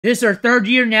This is our third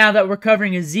year now that we're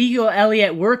covering Ezekiel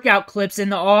Elliott workout clips in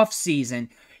the off season.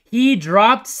 He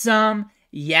dropped some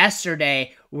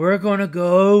yesterday. We're going to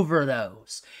go over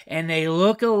those. And they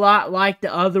look a lot like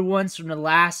the other ones from the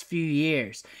last few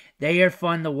years. They are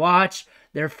fun to watch.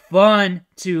 They're fun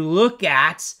to look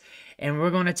at. And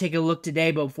we're going to take a look today.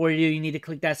 But before you do, you need to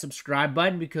click that subscribe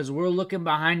button because we're looking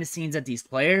behind the scenes at these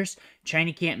players.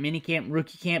 Training camp, mini camp,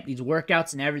 rookie camp, these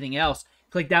workouts, and everything else.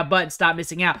 Click that button. Stop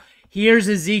missing out. Here's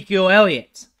Ezekiel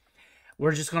Elliott.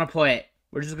 We're just going to play it.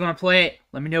 We're just going to play it.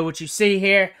 Let me know what you see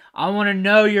here. I want to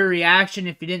know your reaction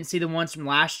if you didn't see the ones from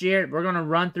last year. We're going to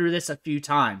run through this a few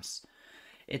times.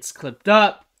 It's clipped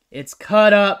up. It's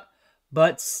cut up.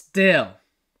 But still,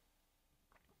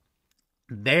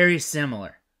 very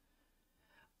similar.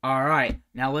 All right.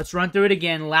 Now let's run through it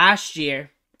again. Last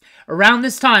year, around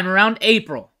this time, around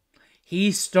April,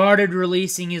 he started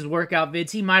releasing his workout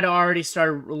vids. He might have already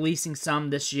started releasing some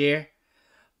this year.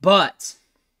 But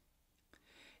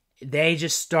they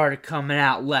just started coming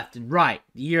out left and right.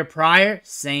 The year prior,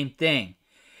 same thing.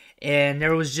 And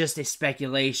there was just a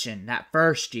speculation that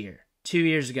first year, 2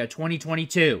 years ago,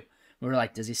 2022. We were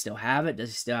like, does he still have it? Does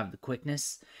he still have the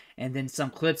quickness? And then some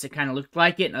clips, it kind of looked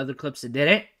like it, and other clips, it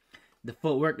didn't. The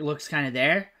footwork looks kind of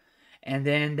there. And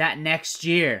then that next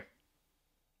year,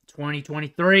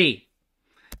 2023,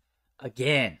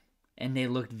 again, and they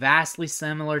looked vastly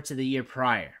similar to the year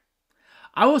prior.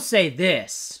 I will say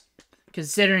this,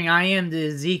 considering I am the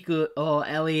Ezekiel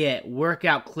Elliott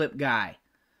workout clip guy,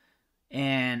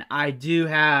 and I do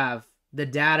have the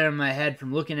data in my head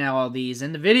from looking at all these,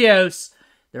 and the videos,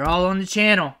 they're all on the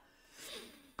channel.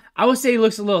 I would say he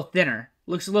looks a little thinner,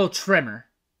 looks a little trimmer.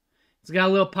 He's got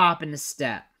a little pop in the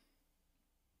step.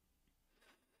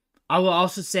 I will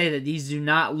also say that these do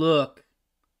not look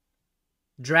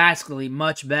drastically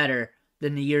much better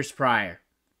than the years prior.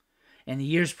 And the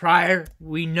years prior,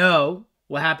 we know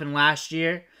what happened last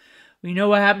year. We know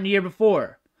what happened the year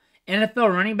before.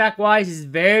 NFL running back wise, he's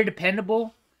very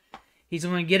dependable. He's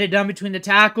going to get it done between the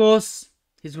tackles.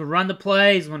 He's going to run the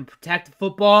play. He's going to protect the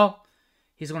football.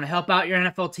 He's going to help out your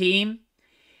NFL team.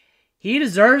 He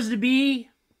deserves to be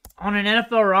on an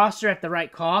NFL roster at the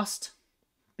right cost.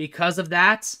 Because of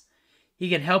that, he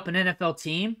can help an NFL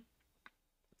team.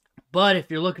 But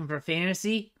if you're looking for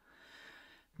fantasy,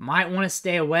 might want to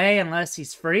stay away unless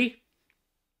he's free.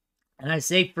 And I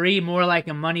say free more like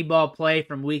a money ball play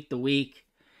from week to week.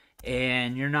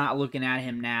 And you're not looking at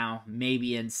him now,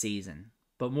 maybe in season.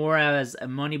 But more as a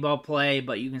money ball play,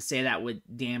 but you can say that with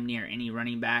damn near any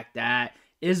running back that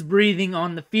is breathing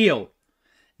on the field.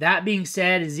 That being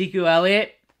said, Ezekiel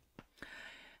Elliott,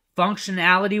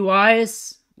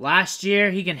 functionality-wise, last year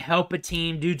he can help a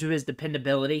team due to his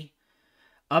dependability.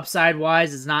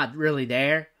 Upside-wise, it's not really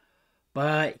there.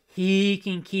 But he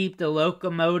can keep the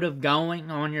locomotive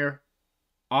going on your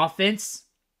offense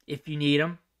if you need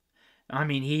him. I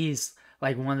mean, he's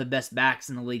like one of the best backs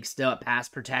in the league still at pass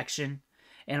protection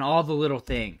and all the little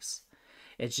things.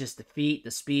 It's just the feet,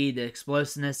 the speed, the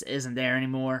explosiveness isn't there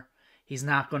anymore. He's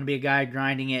not going to be a guy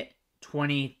grinding it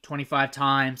 20, 25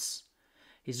 times.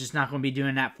 He's just not going to be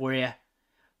doing that for you.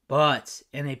 But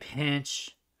in a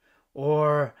pinch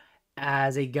or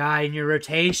as a guy in your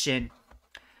rotation,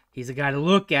 he's a guy to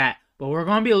look at. But we're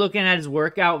going to be looking at his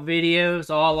workout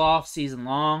videos all off season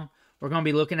long. We're going to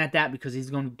be looking at that because he's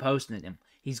going to be posting them.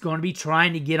 He's going to be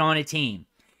trying to get on a team.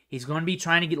 He's going to be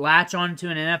trying to latch on to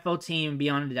an NFL team and be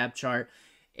on the depth chart.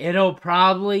 It'll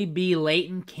probably be late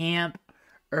in camp,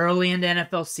 early in the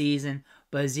NFL season.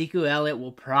 But Ezekiel Elliott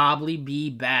will probably be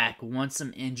back once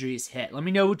some injuries hit. Let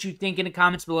me know what you think in the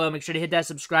comments below. Make sure to hit that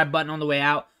subscribe button on the way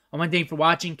out. I want to thank you for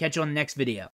watching. Catch you on the next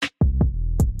video.